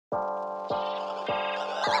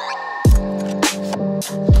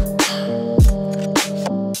Alright,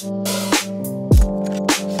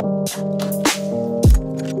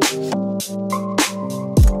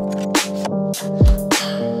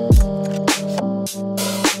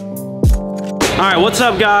 what's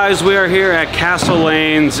up guys? We are here at Castle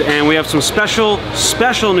Lanes and we have some special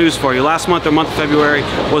news for you. Last month, the month of February,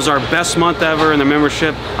 was our best month ever in the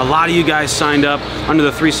membership. A lot of you guys signed up under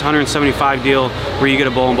the 375 deal where you get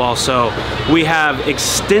a bowling ball. So we have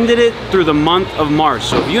extended it through the month of March.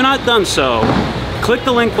 So if you're not done so, click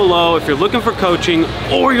the link below if you're looking for coaching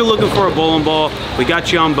or you're looking for a bowling ball. We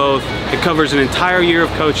got you on both. It covers an entire year of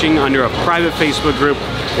coaching under a private Facebook group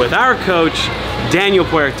with our coach, Daniel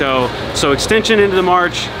Puerto. So extension into the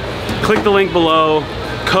March, click the link below,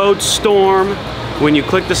 code STORM when you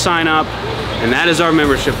click to sign up, and that is our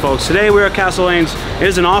membership, folks. Today we're at Castle Lanes. It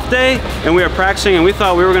is an off day and we are practicing, and we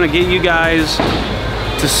thought we were gonna get you guys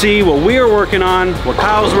to see what we are working on, what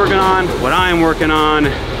Kyle's working on, what I am working on,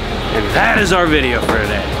 and that is our video for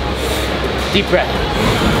today. Deep breath.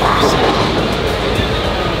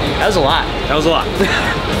 That was a lot. That was a lot.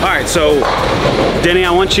 All right, so Denny,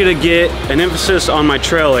 I want you to get an emphasis on my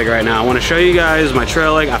trail leg right now. I want to show you guys my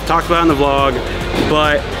trail leg. I've talked about it in the vlog,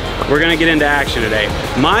 but we're gonna get into action today.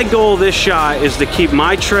 My goal this shot is to keep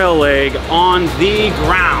my trail leg on the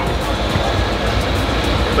ground.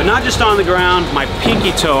 But not just on the ground, my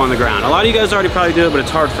pinky toe on the ground. A lot of you guys already probably do it, but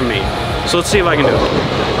it's hard for me. So let's see if I can do it.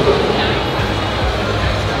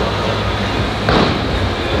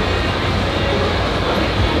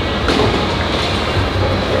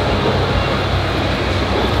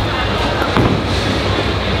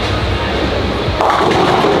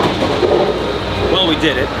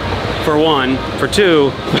 Did it, for one. For two,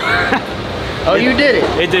 oh, you did it.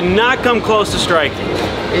 It did not come close to striking.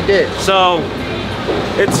 It did. So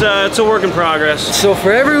it's a work in progress. So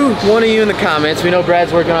for every one of you in the comments, we know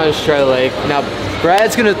Brad's working on his trail leg. Now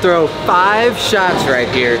Brad's gonna throw 5 shots right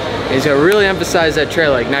here, and he's gonna really emphasize that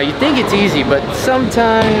trail leg. Now you think it's easy, but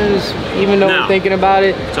sometimes, even though we're thinking about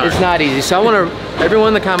it, it's not easy. So I want everyone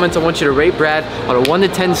in the comments, I want you to rate Brad on a 1 to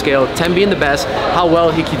 10 scale, 10 being the best, how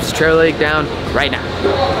well he keeps his trail leg down right now.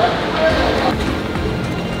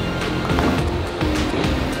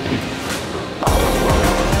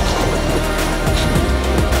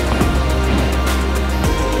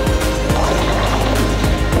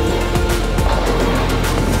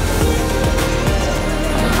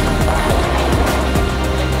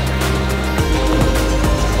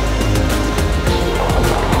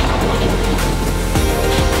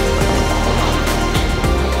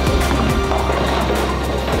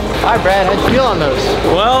 All right, Brad, how'd you feel on those?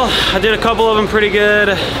 Well, I did a couple of them pretty good.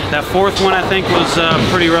 That 4th one I think was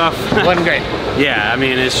pretty rough. Wasn't great. Yeah, I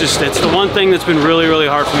mean, it's the one thing that's been really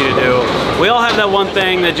hard for me to do. We all have that one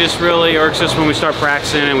thing that just really irks us when we start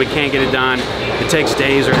practicing and we can't get it done. It takes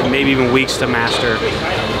days or maybe even weeks to master.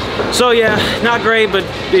 So yeah, not great, but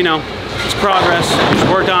you know, it's progress. Just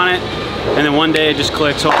worked on it, and then one day it just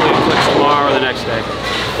clicks. Hopefully it clicks tomorrow or the next day.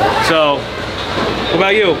 So, what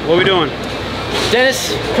about you? What are we doing?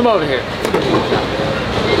 Dennis, come over here.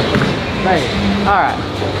 Right. All right.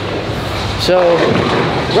 So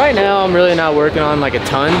right now I'm really not working on like a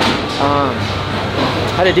ton.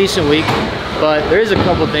 Had a decent week, but there is a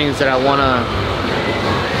couple things that I want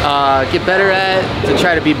to get better at to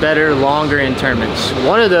try to be better longer in tournaments.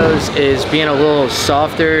 One of those is being a little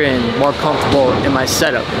softer and more comfortable in my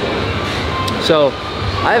setup. So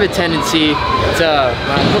I have a tendency to,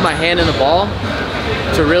 when I put my hand in the ball,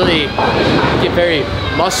 to really get very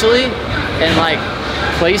muscly and like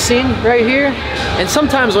placing right here. And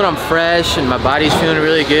sometimes when I'm fresh and my body's feeling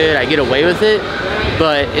really good, I get away with it.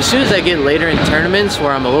 But as soon as I get later in tournaments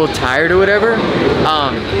where I'm a little tired or whatever,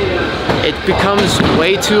 it becomes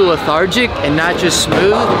way too lethargic and not just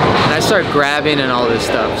smooth, and I start grabbing and all this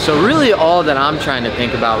stuff. So really all that I'm trying to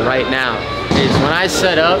think about right now is when I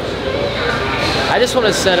set up, I just want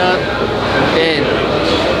to set up in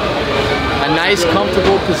a nice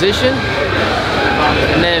comfortable position,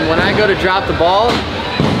 and then when I go to drop the ball,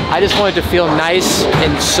 I just want it to feel nice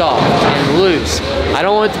and soft and loose. I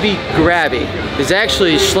don't want it to be grabby. Because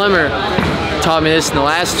actually Schlemmer taught me this in the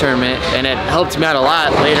last tournament, and it helped me out a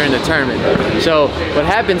lot later in the tournament. So what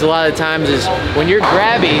happens a lot of times is when you're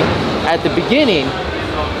grabby at the beginning,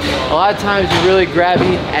 a lot of times you're really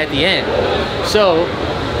grabby at the end. So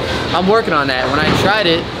I'm working on that. When I tried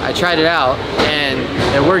it out, and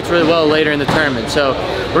it worked really well later in the tournament. So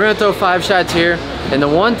we're gonna throw 5 shots here, and the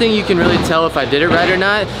one thing you can really tell if I did it right or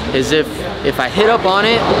not is if I hit up on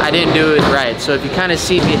it, I didn't do it right. So if you kind of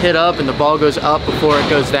see me hit up and the ball goes up before it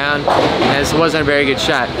goes down, and this wasn't a very good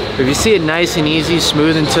shot. But if you see it nice and easy,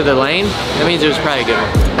 smooth into the lane, that means it was probably a good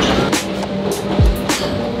one.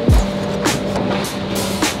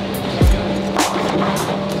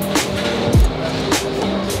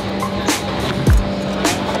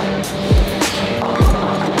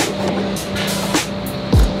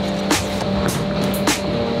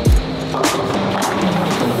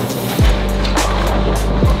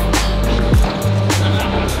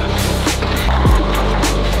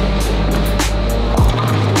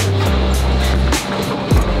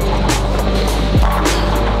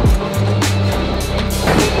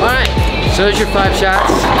 So there's your 5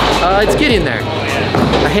 shots. It's getting there.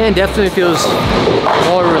 My hand definitely feels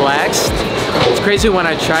more relaxed. It's crazy when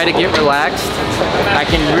I try to get relaxed. I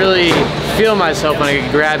can really feel myself when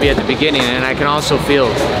I grab you at the beginning, and I can also feel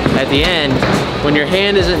at the end. When your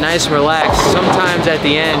hand isn't nice and relaxed, sometimes at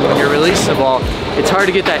the end when you're releasing the ball, it's hard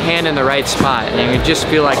to get that hand in the right spot, and you just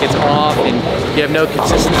feel like it's off and you have no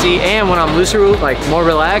consistency. And when I'm looser, like more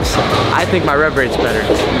relaxed, I think my rev rate's better.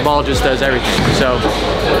 The ball just does everything. So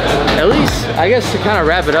at least, I guess to kind of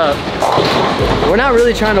wrap it up, we're not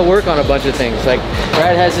really trying to work on a bunch of things. Like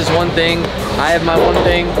Brad has this one thing, I have my one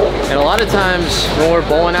thing, and a lot of times when we're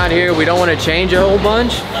bowling out here, we don't want to change a whole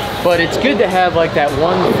bunch, but it's good to have like that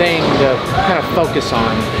one thing to kind of focus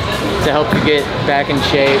on to help you get back in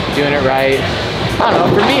shape, doing it right. I don't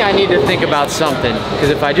know, for me, I need to think about something, because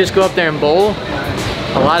if I just go up there and bowl,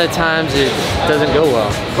 a lot of times it doesn't go well.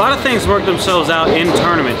 A lot of things work themselves out in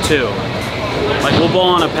tournament too. Like we'll bowl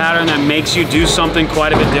on a pattern that makes you do something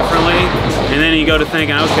quite a bit differently, and then you go to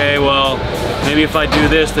thinking, okay, well, maybe if I do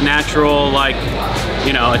this, the natural, like,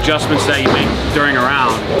 you know, adjustments that you make during a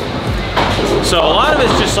round. So a lot of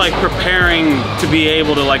it's just like preparing to be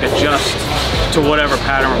able to like adjust to whatever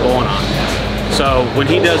pattern we're bowling on. So when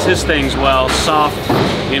he does his things well, soft,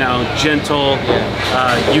 you know, gentle,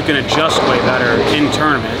 you can adjust way better in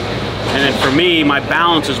tournament. And then for me, my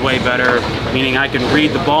balance is way better, meaning I can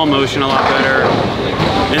read the ball motion a lot better,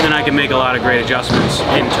 and then I can make a lot of great adjustments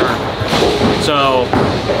in tournament. So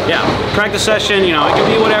yeah, practice session, you know, it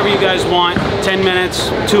can be whatever you guys want, 10 minutes,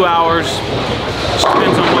 2 hours, just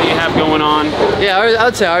depends on what you have going on. Yeah, I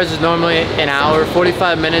would say ours is normally an hour,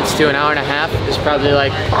 45 minutes to an hour and a half is probably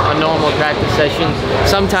like a normal practice session.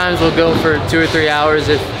 Sometimes we'll go for 2 or 3 hours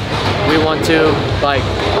if we want to, like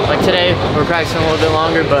today, we're practicing a little bit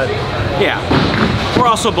longer, but yeah. We're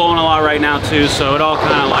also bowling a lot right now too, so it all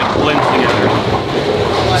kind of like blends together.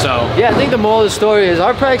 So yeah, I think the moral of the story is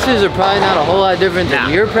our practices are probably not a whole lot different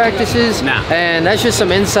than your practices, and that's just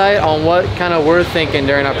some insight on what kind of we're thinking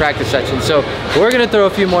during our practice session. So we're gonna throw a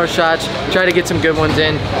few more shots, try to get some good ones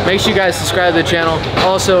in. Make sure you guys subscribe to the channel.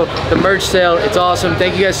 Also, the merch sale, it's awesome.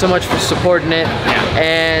 Thank you guys so much for supporting it.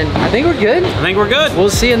 And I think we're good. I think we're good. We'll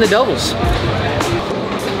see you in the doubles.